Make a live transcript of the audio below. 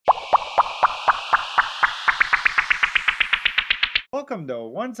welcome to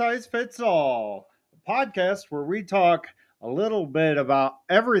One Size Fits All, a podcast where we talk a little bit about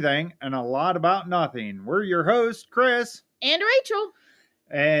everything and a lot about nothing. We're your host, Chris, And Rachel.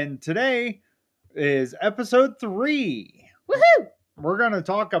 and today is episode 3. Woohoo! We're going to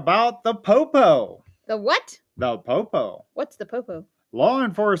talk about the Popo. The what? The Popo. What's the Popo? Law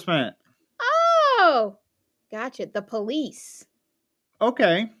enforcement. Oh, gotcha. The police.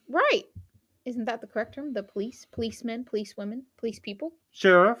 Okay. Right. Isn't that the correct term? The police, policemen, policewomen, police people,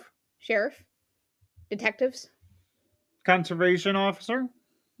 Sheriff. sheriff, detectives, Conservation officer.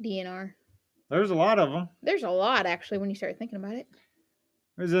 DNR. There's a lot of them. There's a lot, actually, when you start thinking about it.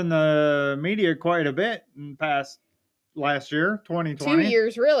 It was in the media quite a bit in past last year, 2020. 2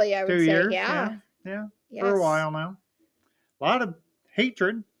 years, really, I would 2 say. years, Yeah. yeah. Yes. For a while now. A lot of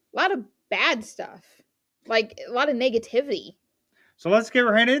hatred. A lot of bad stuff. Like, a lot of negativity. So let's get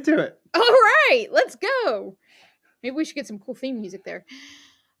right into it. All right, let's go. Maybe we should get some cool theme music there.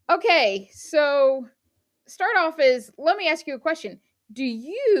 Okay, so start off is, let me ask you a question. Do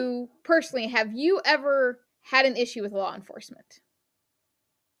you personally, have you ever had an issue with law enforcement?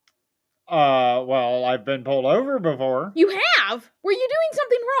 Well, I've been pulled over before. You have? Were you doing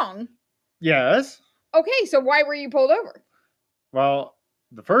something wrong? Yes. Okay, so why were you pulled over? Well,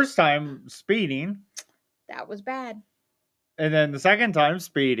 the first time speeding, That was bad. and then the second time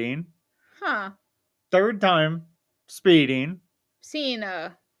speeding, Huh. third time speeding. Seeing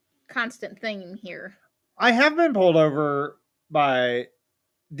a constant theme here. I have been pulled over by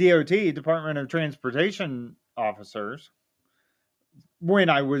DOT, Department of Transportation officers, when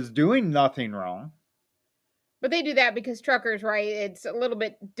I was doing nothing wrong. But they do that because truckers, right? It's a little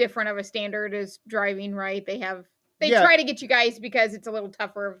bit different of a standard as driving, right? They Yeah. try to get you guys because it's a little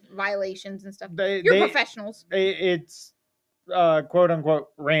tougher violations and stuff. You're professionals. It's quote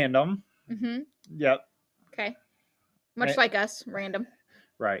unquote random. Mm-hmm. Yep. Okay. Much like us, random.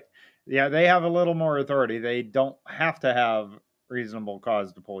 Right. Yeah, they have a little more authority. They don't have to have reasonable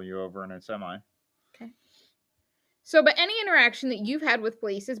cause to pull you over in a semi. Okay. So, but any interaction that you've had with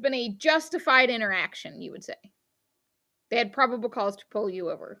police has been a justified interaction, you would say. They had probable cause to pull you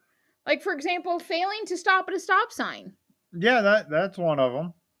over. Like, for example, failing to stop at a stop sign. Yeah, that's one of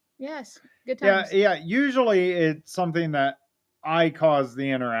them. Yes. Good times. Yeah. Usually it's something that I caused the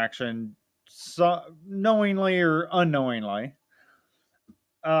interaction, knowingly or unknowingly.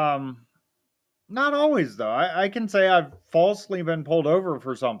 Not always though. I can say I've falsely been pulled over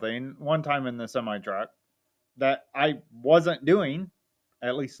for something one time in the semi truck that I wasn't doing,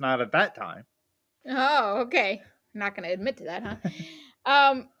 at least not at that time. Oh, okay. I'm not going to admit to that,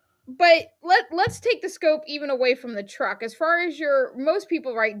 huh? But let's take the scope even away from the truck. As far as most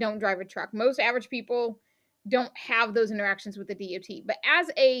people, right, don't drive a truck. Most average people don't have those interactions with the DOT. But as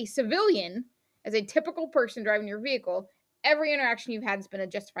a civilian, as a typical person driving your vehicle, every interaction you've had has been a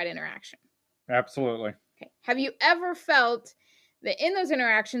justified interaction. Absolutely. Okay. Have you ever felt that in those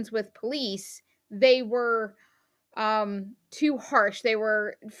interactions with police, they were too harsh? They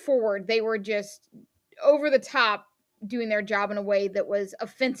were forward. They were just over the top, doing their job in a way that was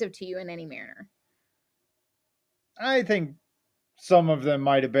offensive to you in any manner? I think some of them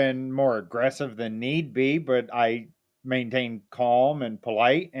might have been more aggressive than need be, but I maintained calm and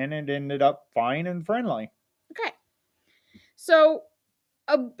polite, and it ended up fine and friendly. Okay. So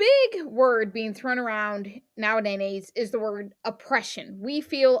a big word being thrown around nowadays is the word oppression. We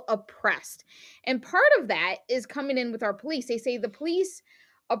feel oppressed. And part of that is coming in with our police. They say the police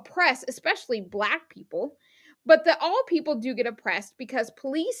oppress, especially Black people, but that all people do get oppressed because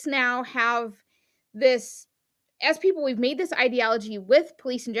police now have this, as people, we've made this ideology with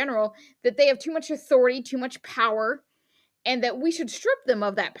police in general that they have too much authority, too much power, and that we should strip them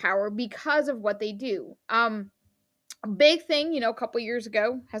of that power because of what they do. A big thing, a couple years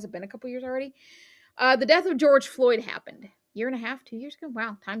ago, has it been a couple years already? The death of George Floyd happened. Year and a half, 2 years ago?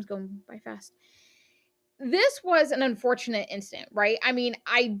 Wow, time's going by fast. This was an unfortunate incident, right? I mean,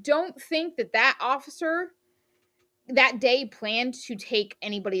 I don't think that officer that day planned to take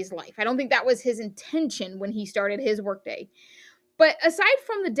anybody's life. I don't think that was his intention when he started his workday. But aside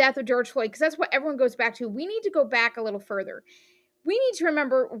from the death of George Floyd, because that's what everyone goes back to, we need to go back a little further. We need to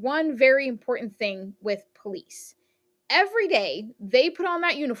remember one very important thing with police. Every day, they put on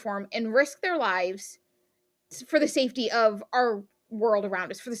that uniform and risk their lives for the safety of our world around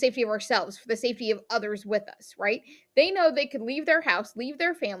us, for the safety of ourselves, for the safety of others with us, right? They know they could leave their house, leave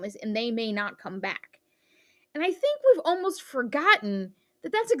their families, and they may not come back. And I think we've almost forgotten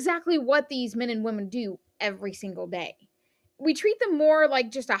that that's exactly what these men and women do every single day. We treat them more like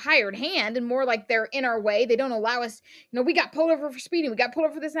just a hired hand and more like they're in our way. They don't allow us, we got pulled over for speeding. We got pulled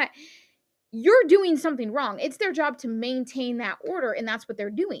over for this and that. you're doing something wrong. It's their job to maintain that order, and that's what they're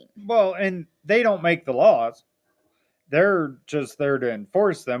doing. Well, and they don't make the laws. They're just there to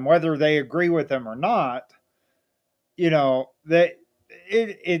enforce them, whether they agree with them or not. That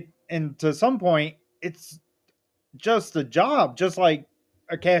and to some point, it's just a job, just like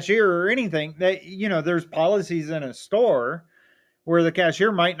a cashier or anything. That there's policies in a store where the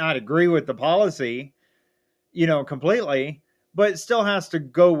cashier might not agree with the policy, completely, but still has to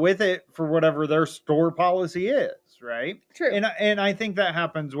go with it for whatever their store policy is, right? True. And I think that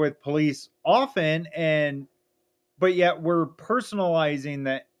happens with police often, but yet we're personalizing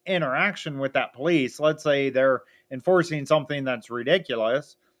the interaction with that police. Let's say they're enforcing something that's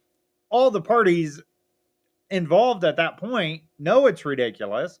ridiculous. All the parties involved at that point know it's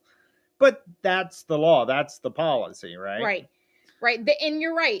ridiculous, but that's the law, that's the policy, right? Right. And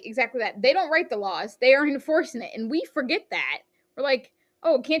you're right, exactly that. They don't write the laws, they are enforcing it, and we forget that. We're like,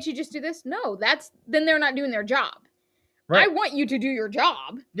 oh, can't you just do this? No, then they're not doing their job. Right. I want you to do your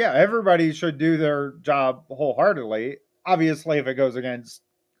job. Yeah, everybody should do their job wholeheartedly. Obviously, if it goes against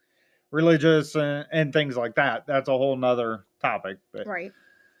religious and things like that, that's a whole nother topic. But, right.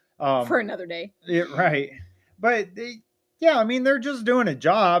 For another day. Right. But yeah, I mean, they're just doing a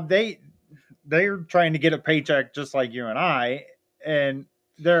job. They're trying to get a paycheck just like you and I, and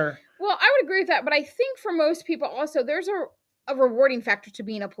they're. Well, I would agree with that, but I think for most people also there's a rewarding factor to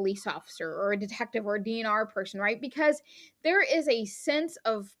being a police officer or a detective or a DNR person, right? Because there is a sense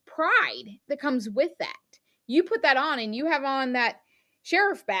of pride that comes with that. You put that on and you have on that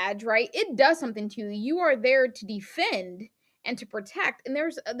sheriff badge, right? It does something to you. You are there to defend and to protect, and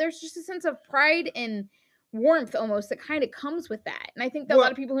there's just a sense of pride and warmth almost that kind of comes with that. And I think that a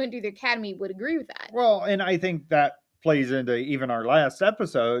lot of people who do the academy would agree with that. Well, and I think that plays into even our last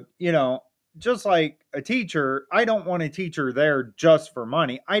episode, just like a teacher, I don't want a teacher there just for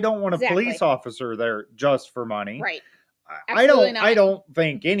money. I don't want a police officer there just for money. Right. I don't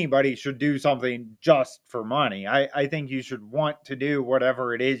think anybody should do something just for money. I think you should want to do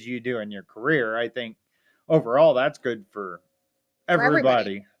whatever it is you do in your career. I think overall that's good for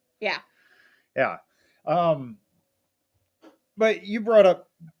everybody. Yeah. Yeah. But you brought up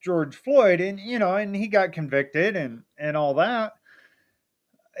George Floyd, and and he got convicted and all that.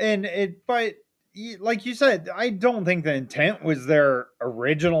 But like you said, I don't think the intent was there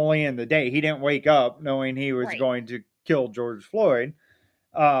originally in the day. He didn't wake up knowing he was going to kill George Floyd.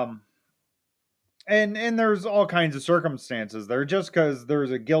 And there's all kinds of circumstances there. Just because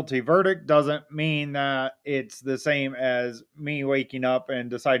there's a guilty verdict doesn't mean that it's the same as me waking up and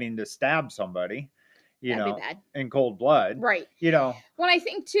deciding to stab somebody, in cold blood. Right. Well, I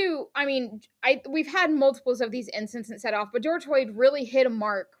think too, I mean, we've had multiples of these incidents set off, but George Floyd really hit a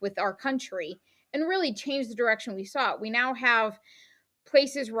mark with our country and really changed the direction we saw it. We now have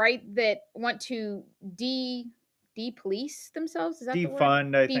places, right, that want to de-police themselves. Is that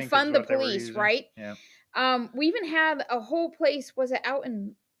defund? The word? Defund the police, right? Yeah. We even had a whole place. Was it out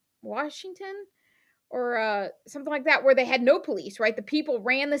in Washington or something like that, where they had no police? Right, the people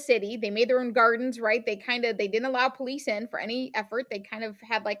ran the city. They made their own gardens. Right, they didn't allow police in for any effort. They kind of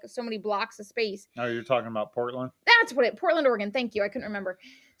had like so many blocks of space. Oh, you're talking about Portland? That's what Portland, Oregon. Thank you. I couldn't remember.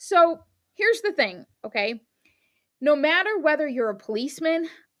 So here's the thing. Okay, no matter whether you're a policeman,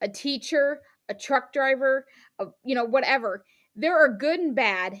 a teacher, a truck driver, whatever, there are good and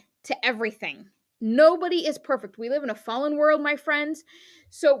bad to everything. Nobody is perfect. We live in a fallen world, my friends.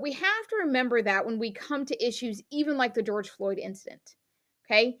 So we have to remember that when we come to issues even like the George Floyd incident.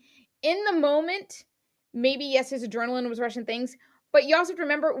 Okay? In the moment, maybe, yes, his adrenaline was rushing things, but you also have to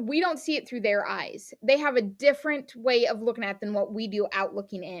remember we don't see it through their eyes. They have a different way of looking at it than what we do out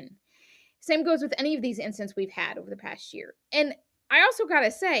looking in. Same goes with any of these incidents we've had over the past year. And I also got to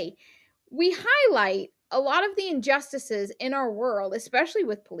say, we highlight a lot of the injustices in our world, especially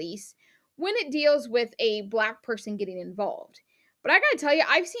with police, when it deals with a Black person getting involved. But I got to tell you,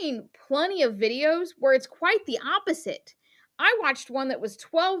 I've seen plenty of videos where it's quite the opposite. I watched one that was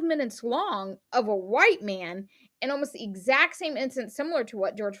 12 minutes long of a white man in almost the exact same incident, similar to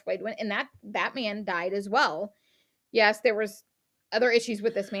what George Floyd went, and that man died as well. Yes, there was other issues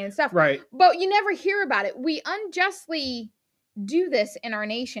with this man and stuff. Right. But you never hear about it. We unjustly do this in our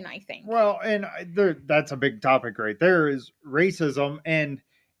nation, I think. Well, and that's a big topic right there, is racism. And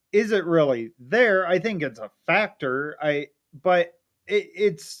is it really there? I think it's a factor. I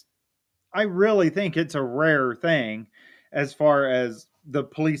really think it's a rare thing as far as the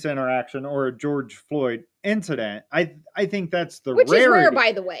police interaction or a George Floyd incident. I think that's the which rarity. Is rare,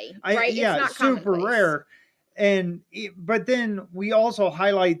 by the way, right? Yeah, it's not super rare. But then we also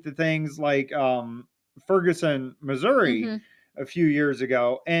highlight the things like Ferguson, Missouri, a few years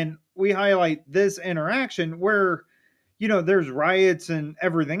ago, and we highlight this interaction where, there's riots and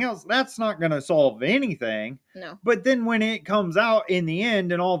everything else. That's not going to solve anything. No. But then when it comes out in the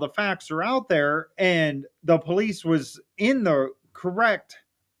end and all the facts are out there and the police was in the correct,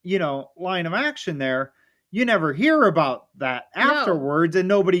 line of action there, you never hear about that afterwards, and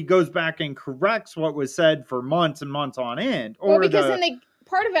nobody goes back and corrects what was said for months and months on end. Well, because then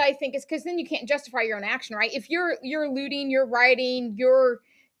part of it, I think, is because then you can't justify your own action, right? If you're looting, you're rioting, you're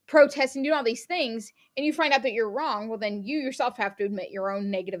protesting, doing all these things, and you find out that you're wrong, well, then you yourself have to admit your own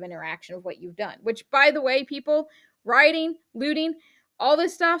negative interaction of what you've done. Which, by the way, people, rioting, looting, all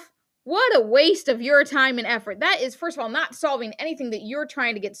this stuff, what a waste of your time and effort. That is, first of all, not solving anything that you're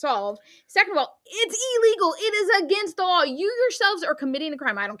trying to get solved. Second of all, it's illegal. It is against the law. You yourselves are committing a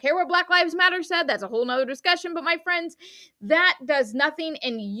crime. I don't care what Black Lives Matter said. That's a whole nother discussion. But my friends, that does nothing,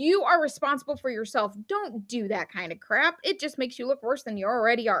 and you are responsible for yourself. Don't do that kind of crap. It just makes you look worse than you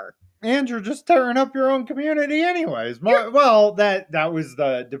already are. And you're just tearing up your own community anyways. Well, that was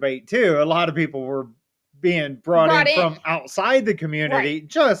the debate too. A lot of people were being brought in from outside the community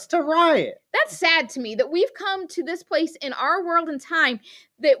just to riot. That's sad to me that we've come to this place in our world and time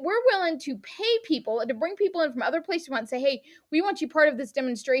that we're willing to pay people and to bring people in from other places and say, hey, we want you part of this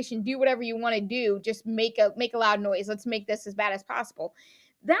demonstration. Do whatever you want to do. Just make a loud noise. Let's make this as bad as possible.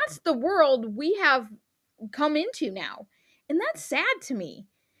 That's the world we have come into now. And that's sad to me.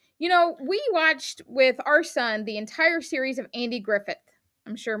 We watched with our son the entire series of Andy Griffith.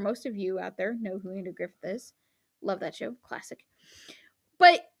 I'm sure most of you out there know who Andy Griffith is. Love that show. Classic.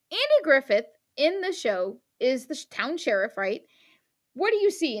 But Andy Griffith in the show is the town sheriff, right? What do you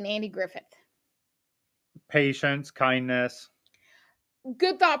see in Andy Griffith? Patience, kindness.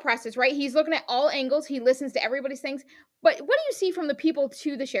 Good thought process, right? He's looking at all angles. He listens to everybody's things. But what do you see from the people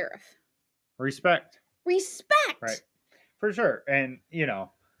to the sheriff? Respect. Respect. Right. For sure. And,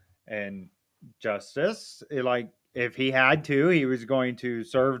 and justice, if he had to, he was going to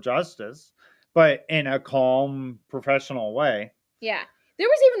serve justice, but in a calm, professional way. Yeah. There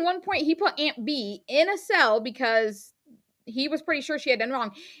was even one point he put Aunt B in a cell because he was pretty sure she had done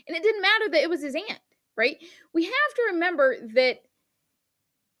wrong. And it didn't matter that it was his aunt, right? We have to remember that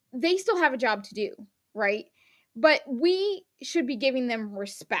they still have a job to do, right? But we should be giving them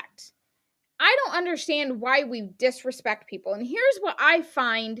respect. I don't understand why we disrespect people. And here's what I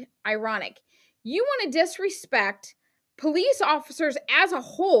find ironic. You want to disrespect police officers as a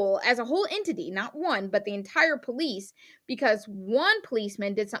whole entity, not one, but the entire police, because one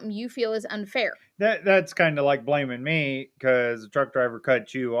policeman did something you feel is unfair. That's kind of like blaming me because the truck driver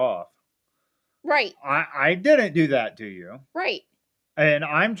cut you off. Right. I didn't do that to you. Right. And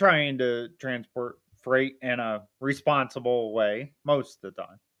I'm trying to transport freight in a responsible way most of the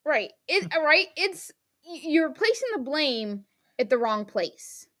time. Right. It's you're placing the blame at the wrong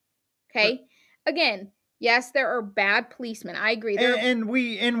place. Okay? Again, yes, there are bad policemen. I agree. And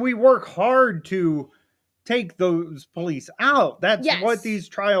we work hard to take those police out. That's what these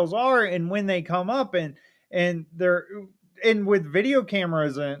trials are. And when they come up and they're with video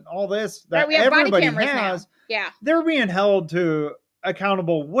cameras and all this that everybody has, they're being held to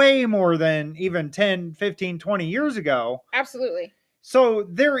accountable way more than even 10, 15, 20 years ago. Absolutely. So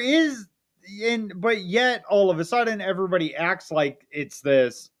there is, but yet all of a sudden everybody acts like it's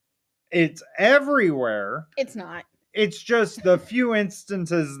everywhere. It's not. It's just the few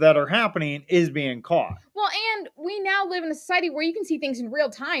instances that are happening is being caught. Well, and we now live in a society where you can see things in real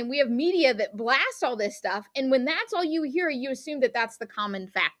time. We have media that blast all this stuff. And when that's all you hear, you assume that that's the common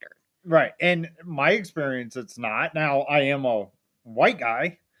factor. Right. And my experience, it's not. Now, I am a white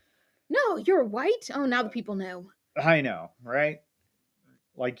guy. No, you're white? Oh, now the people know. I know, right?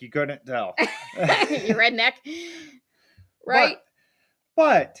 Like you couldn't tell. You redneck. Right.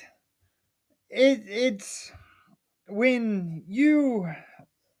 But it's when you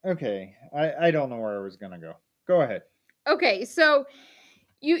okay, I don't know where I was gonna go. Go ahead. Okay, so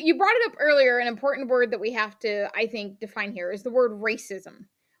you brought it up earlier. An important word that we have to, I think, define here is the word racism.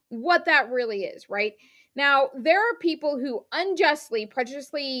 What that really is, right? Now, there are people who unjustly,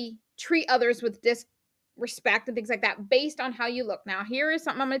 prejudicially treat others with disrespect and things like that based on how you look. Now, here is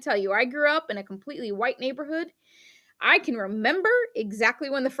something I'm going to tell you. I grew up in a completely white neighborhood. I can remember exactly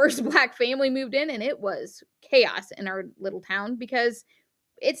when the first Black family moved in, and it was chaos in our little town because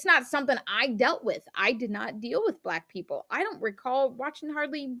it's not something I dealt with. I did not deal with Black people. I don't recall watching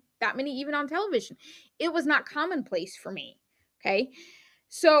hardly that many even on television. It was not commonplace for me, okay?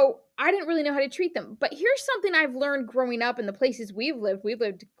 So I didn't really know how to treat them. But here's something I've learned growing up in the places we've lived. We've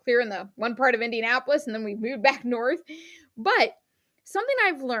lived clear in the one part of Indianapolis, and then we moved back north. But something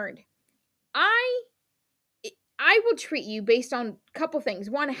I've learned, I I will treat you based on a couple things.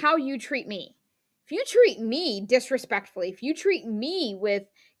 One, how you treat me. If you treat me disrespectfully, if you treat me with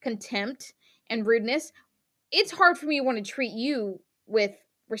contempt and rudeness, it's hard for me to want to treat you with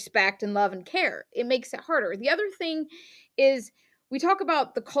respect and love and care. It makes it harder. The other thing is we talk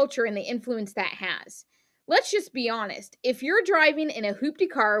about the culture and the influence that has. Let's just be honest. If you're driving in a hoopty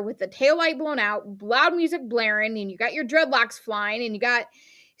car with the taillight blown out, loud music blaring, and you got your dreadlocks flying, and you got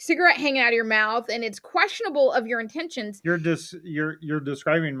cigarette hanging out of your mouth, and it's questionable of your intentions. You're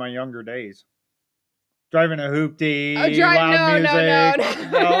describing my younger days. Driving a hoopty, No, loud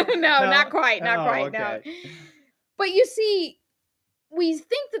music. No, music. not quite, Okay. no. But you see, we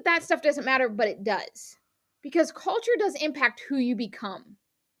think that stuff doesn't matter, but it does, because culture does impact who you become,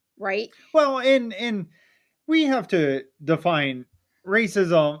 right? Well, and we have to define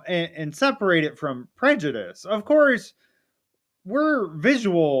racism and separate it from prejudice. Of course, we're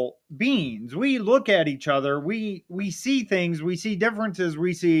visual beings. We look at each other. We see things. We see differences.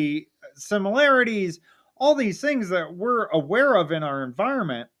 We see similarities. All these things that we're aware of in our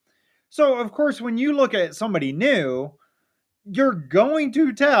environment. So, of course, when you look at somebody new, you're going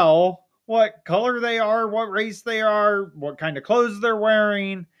to tell what color they are, what race they are, what kind of clothes they're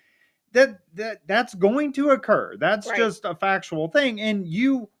wearing. That's going to occur. That's Right. just a factual thing. And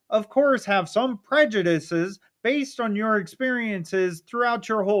you, of course, have some prejudices based on your experiences throughout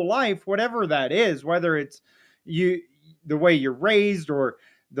your whole life, whatever that is, whether it's you the way you're raised or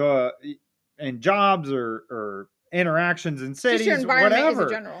the in jobs or interactions in cities, Just your environment whatever.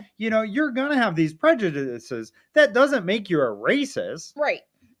 as a general. You're gonna have these prejudices. That doesn't make you a racist. Right.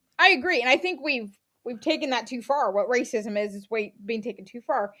 I agree. And I think we've taken that too far. What racism is being taken too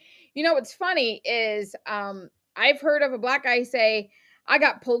far. You know what's funny is I've heard of a black guy say, I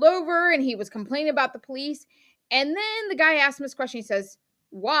got pulled over and he was complaining about the police. And then the guy asked him this question. He says,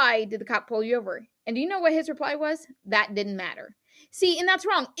 why did the cop pull you over? And do you know what his reply was? That didn't matter. See, and that's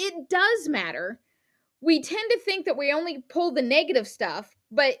wrong. It does matter. We tend to think that we only pull the negative stuff,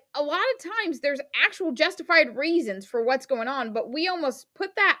 but a lot of times there's actual justified reasons for what's going on, but we almost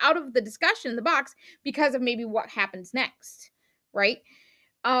put that out of the discussion in the box because of maybe what happens next, right?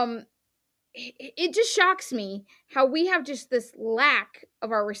 It just shocks me how we have just this lack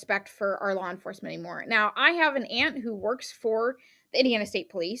of our respect for our law enforcement anymore. Now, I have an aunt who works for the Indiana State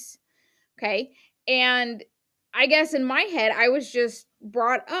Police, okay? And I guess in my head, I was just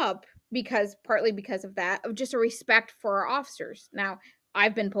brought up partly because of that, of just a respect for our officers. Now,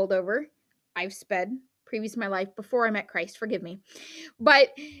 I've been pulled over. I've sped previous to my life before I met Christ, forgive me. But,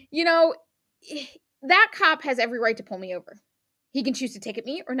 that cop has every right to pull me over. He can choose to ticket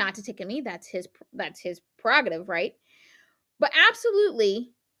me or not to ticket me. That's his prerogative, right? But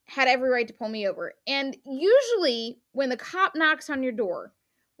absolutely had every right to pull me over. And usually when the cop knocks on your door,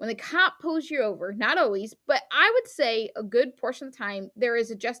 when the cop pulls you over, not always, but I would say a good portion of the time, there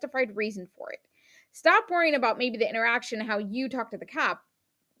is a justified reason for it. Stop worrying about maybe the interaction, how you talk to the cop.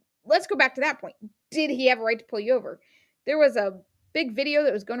 Let's go back to that point. Did he have a right to pull you over? There was a big video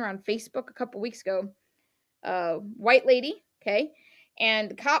that was going around Facebook a couple weeks ago. White lady, okay? And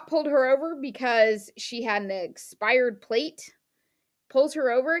the cop pulled her over because she had an expired plate. Pulls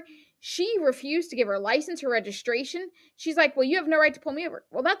her over. She refused to give her license or registration. She's like, well, you have no right to pull me over.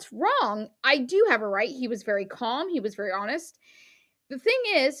 Well, that's wrong. I do have a right. He was very calm. He was very honest. The thing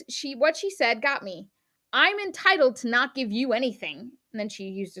is, what she said got me. I'm entitled to not give you anything. And then she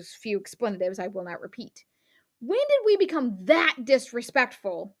used a few explanatives I will not repeat. When did we become that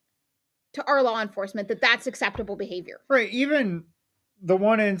disrespectful to our law enforcement that that's acceptable behavior? Right. Even the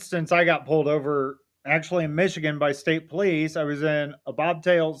one instance I got pulled over actually in Michigan by state police. I was in a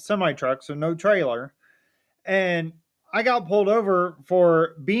bobtail semi truck, so no trailer. And I got pulled over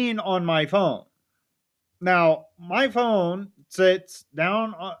for being on my phone. Now, my phone sits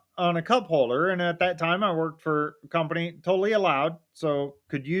down on a cup holder. And at that time, I worked for a company totally allowed. So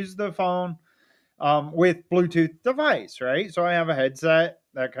could use the phone with Bluetooth device, right? So I have a headset,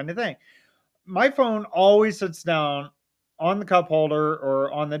 that kind of thing. My phone always sits down on the cup holder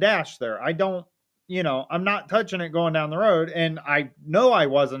or on the dash there. I don't, I'm not touching it going down the road. And I know I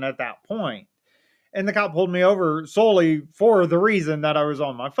wasn't at that point. And the cop pulled me over solely for the reason that I was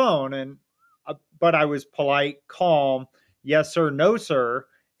on my phone. And, but I was polite, calm, yes, sir, no, sir,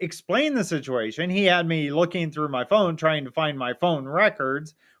 explain the situation. He had me looking through my phone, trying to find my phone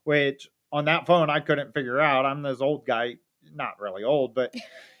records, which on that phone I couldn't figure out. I'm this old guy, not really old, but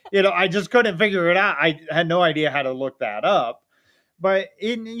I just couldn't figure it out. I had no idea how to look that up. But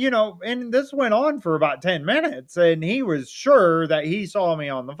and this went on for about 10 minutes, and he was sure that he saw me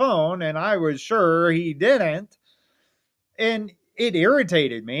on the phone, and I was sure he didn't. And it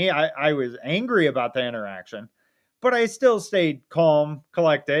irritated me. I was angry about the interaction. but I still stayed calm,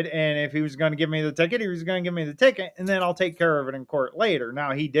 collected. And if he was going to give me the ticket, he was going to give me the ticket, and then I'll take care of it in court later.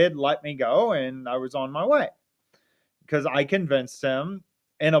 Now, he did let me go, and I was on my way because I convinced him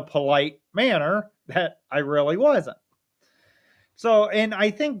in a polite manner that I really wasn't. So, and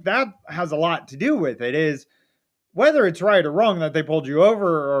I think that has a lot to do with it, is whether it's right or wrong that they pulled you over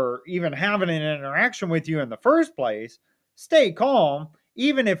or even having an interaction with you in the first place, stay calm,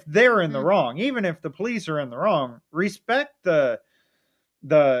 even if they're in the wrong, even if the police are in the wrong. Respect the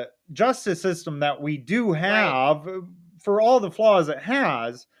justice system that we do have. Right. For all the flaws it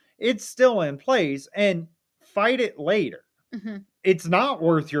has, it's still in place, and fight it later. Mm-hmm. It's not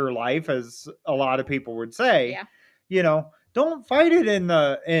worth your life, as a lot of people would say. Yeah. You know, don't fight it in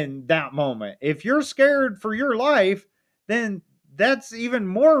that moment. If you're scared for your life, then that's even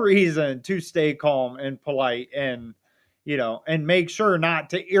more reason to stay calm and polite, and and make sure not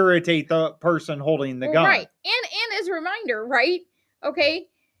to irritate the person holding the gun. Right. And as a reminder, right? Okay,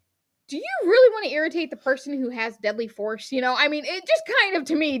 do you really want to irritate the person who has deadly force? I mean, it just kind of,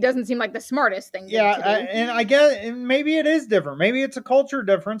 to me, doesn't seem like the smartest thing to do. And I guess maybe it is different. Maybe it's a culture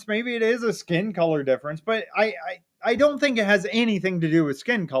difference. Maybe it is a skin color difference. But I don't think it has anything to do with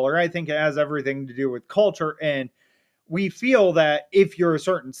skin color. I think it has everything to do with culture. And we feel that if you're a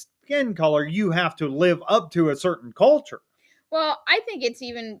certain skin color, you have to live up to a certain culture. Well, I think it's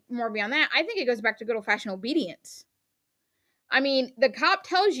even more beyond that. I think it goes back to good old-fashioned obedience. I mean, the cop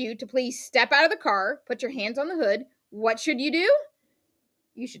tells you to please step out of the car, put your hands on the hood. What should you do?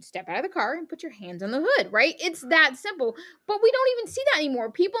 You should step out of the car and put your hands on the hood, right? It's that simple. But we don't even see that anymore.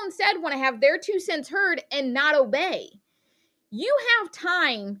 People instead want to have their 2 cents heard and not obey. You have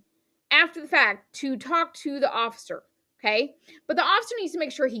time after the fact to talk to the officer, okay? But the officer needs to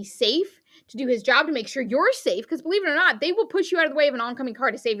make sure he's safe, to do his job, to make sure you're safe, because believe it or not, they will push you out of the way of an oncoming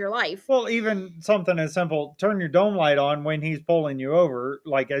car to save your life. Well, even something as simple, turn your dome light on when he's pulling you over.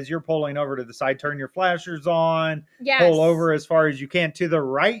 Like, as you're pulling over to the side, turn your flashers on. Yes. Pull over as far as you can to the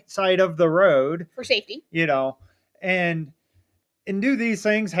right side of the road. For safety. And do these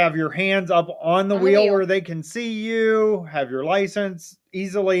things. Have your hands up on the wheel where they can see you. Have your license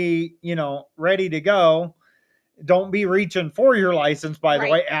easily, ready to go. Don't be reaching for your license, by the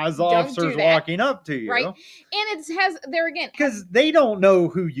way, as the officer's walking up to you. Right. And it has, there again, because they don't know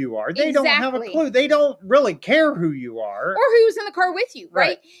who you are. They don't have a clue. They don't really care who you are. Or who's in the car with you,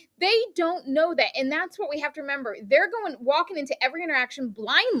 right? They don't know that. And that's what we have to remember. They're walking into every interaction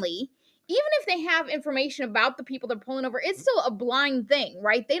blindly. Even if they have information about the people they're pulling over, it's still a blind thing,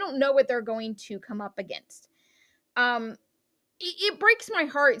 right? They don't know what they're going to come up against. It breaks my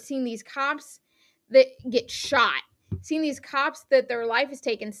heart seeing these cops that get shot, seeing these cops that their life is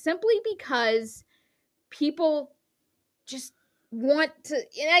taken simply because people just want to,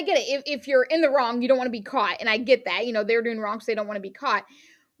 and I get it, if you're in the wrong, you don't want to be caught, and I get that, they're doing wrong, so they don't want to be caught,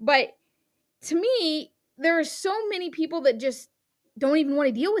 but to me, there are so many people that just don't even want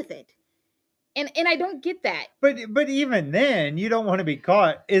to deal with it, and I don't get that. But even then, you don't want to be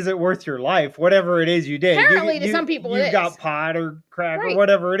caught. Is it worth your life? Whatever it is you did. Apparently, to some people, you've got pot or crack or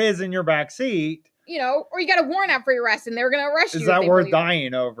whatever it is in your back seat. Or you got a warrant out for your arrest, and they're going to arrest you. Is that worth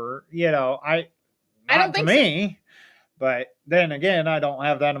dying over? I don't think so. But then again, I don't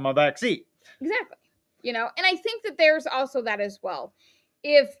have that in my back seat. Exactly. And I think that there's also that as well.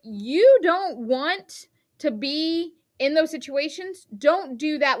 If you don't want to be in those situations, don't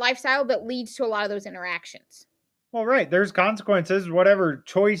do that lifestyle that leads to a lot of those interactions. Well, right. There's consequences. Whatever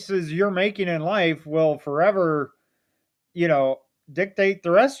choices you're making in life will forever, dictate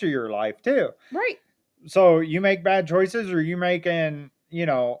the rest of your life too. Right. So you make bad choices, or you making,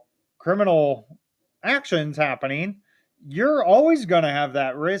 criminal actions happening, you're always going to have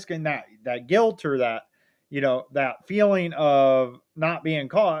that risk and that guilt, or that, that feeling of not being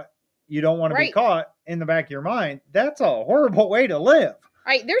caught. You don't want to be caught in the back of your mind. That's a horrible way to live.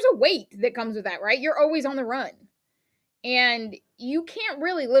 Right. There's a weight that comes with that, right? You're always on the run. And you can't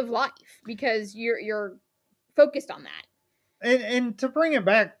really live life because you're focused on that. And to bring it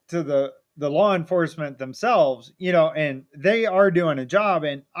back to the law enforcement themselves, and they are doing a job.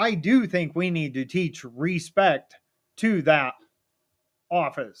 And I do think we need to teach respect to that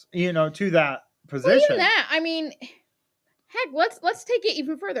office, to that position. Well, even that, I mean, heck, let's take it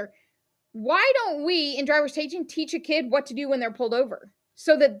even further. Why don't we, in driver's teach a kid what to do when they're pulled over,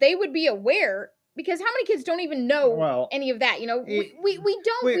 so that they would be aware? Because how many kids don't even know any of that? We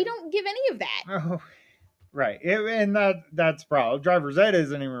don't give any of that. Oh, right. And that's probably driver's ed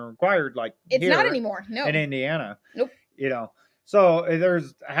isn't even required. Like, it's not anymore. No, in Indiana. Nope. So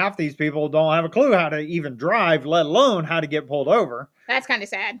there's half these people don't have a clue how to even drive, let alone how to get pulled over. That's kind of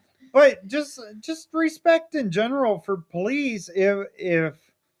sad. But just respect in general for police. If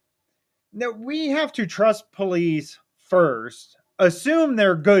no, we have to trust police first, assume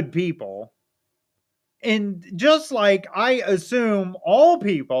they're good people, and just like I assume all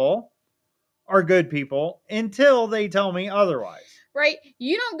people are good people until they tell me otherwise. Right?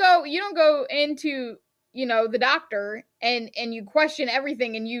 You don't go into, the doctor and you question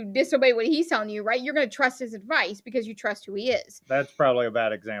everything and you disobey what he's telling you, right? You're going to trust his advice because you trust who he is. That's probably a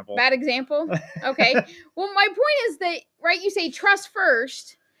bad example. Bad example? Okay. Well, my point is that, right, you say trust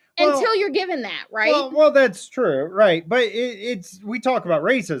first until you're given that, right? Well, that's true, right? But it's we talk about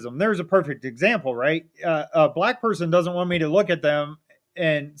racism. There's a perfect example, right? A black person doesn't want me to look at them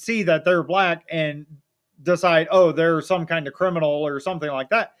and see that they're black and decide, oh, they're some kind of criminal or something like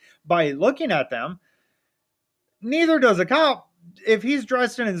that. By looking at them, neither does a cop. If he's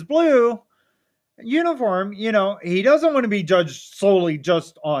dressed in his blue uniform, he doesn't want to be judged solely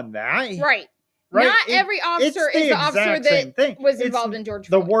just on that. Right. Not every officer is the officer that was involved in George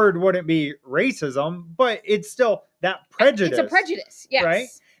Floyd. The word wouldn't be racism, but it's still that prejudice. It's a prejudice, yes. Right?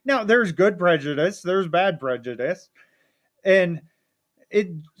 Now, there's good prejudice, there's bad prejudice. And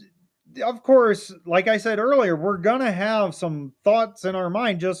of course, like I said earlier, we're going to have some thoughts in our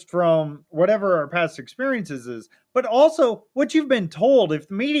mind just from whatever our past experiences is. But also what you've been told. If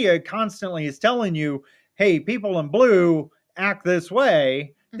the media constantly is telling you, hey, people in blue act this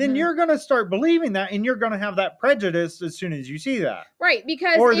way, then you're going to start believing that, and you're going to have that prejudice as soon as you see that. Right,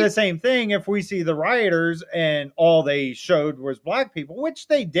 because... Or the same thing if we see the rioters and all they showed was black people, which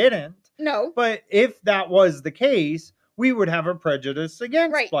they didn't. No. But if that was the case, we would have a prejudice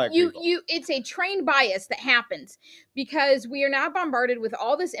against black people. It's a trained bias that happens because we are now bombarded with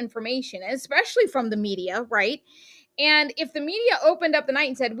all this information, especially from the media, right? And if the media opened up the night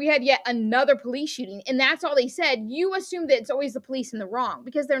and said, we had yet another police shooting, and that's all they said, you assume that it's always the police in the wrong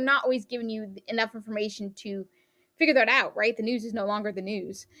because they're not always giving you enough information to figure that out, right? The news is no longer the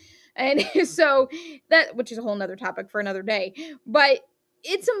news. And so which is a whole nother topic for another day. But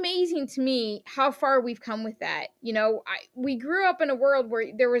it's amazing to me how far we've come with that. We grew up in a world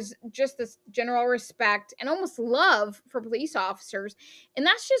where there was just this general respect and almost love for police officers. And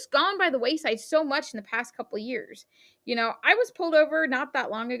that's just gone by the wayside so much in the past couple of years. I was pulled over not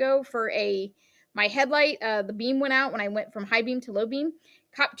that long ago for my headlight. The beam went out when I went from high beam to low beam.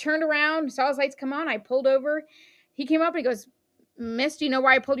 Cop turned around, saw his lights come on. I pulled over. He came up and he goes, "Miss, do you know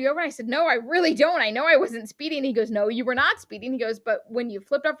why I pulled you over?" And I said, "No, I really don't. I know I wasn't speeding." He goes, "No, you were not speeding." He goes, "But when you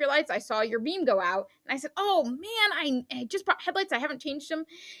flipped off your lights, I saw your beam go out." And I said, "Oh man, I just bought headlights. I haven't changed them."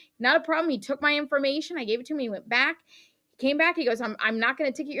 Not a problem. He took my information. I gave it to him. He went back. He came back. He goes, I'm not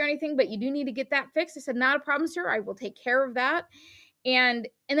going to ticket you or anything, but you do need to get that fixed." I said, "Not a problem, sir. I will take care of that." And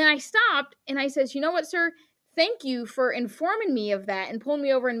then I stopped and I says, "You know what, sir? Thank you for informing me of that and pulling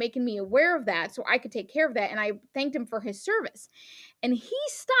me over and making me aware of that so I could take care of that." And I thanked him for his service. And he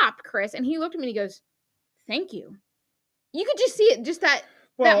stopped, Chris, and he looked at me and he goes, "Thank you." You could just see it, just that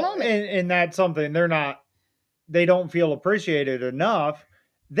moment. And that's something they don't feel appreciated enough.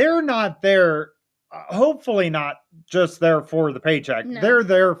 They're not there, hopefully not just there for the paycheck. No. They're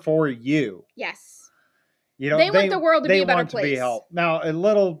there for you. Yes. They want the world to be a better place. They want to be helped. Now,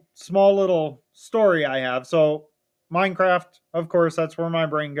 a small little story I have. So Minecraft, of course, that's where my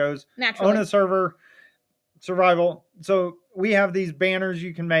brain goes. Naturally. Own a server, survival. So we have these banners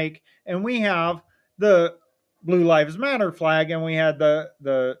you can make, and we have the Blue Lives Matter flag, and we had the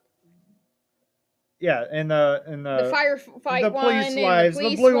firefight the police flags,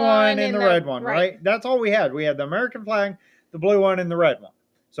 the blue one and the red one, right? That's all we had. We had the American flag, the blue one, and the red one.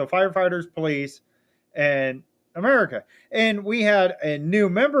 So firefighters, police, and America. And we had a new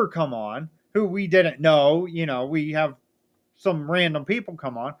member come on who we didn't know. We have some random people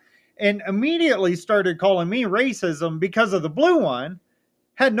come on and immediately started calling me racism because of the blue one,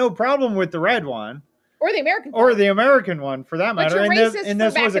 had no problem with the red one. Or the American flag. Or the American one, for that matter. And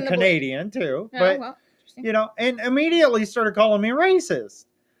this was a Canadian, too. But, and immediately started calling me racist.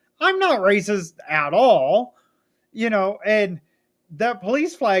 I'm not racist at all, and that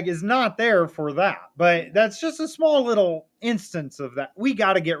police flag is not there for that. But that's just a small little instance of that. We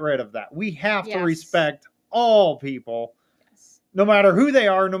got to get rid of that. We have to respect all people, no matter who they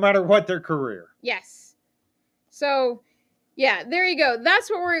are, no matter what their career. Yes. So, yeah, there you go.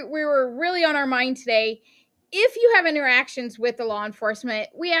 That's what we were really on our mind today. If you have interactions with the law enforcement,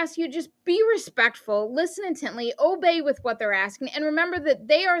 we ask you just be respectful, listen intently, obey with what they're asking, and remember that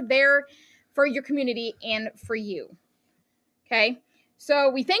they are there for your community and for you. Okay? So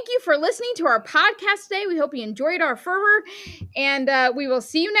we thank you for listening to our podcast today. We hope you enjoyed our fervor, and we will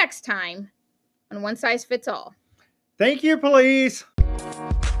see you next time on One Size Fits All. Thank you, police.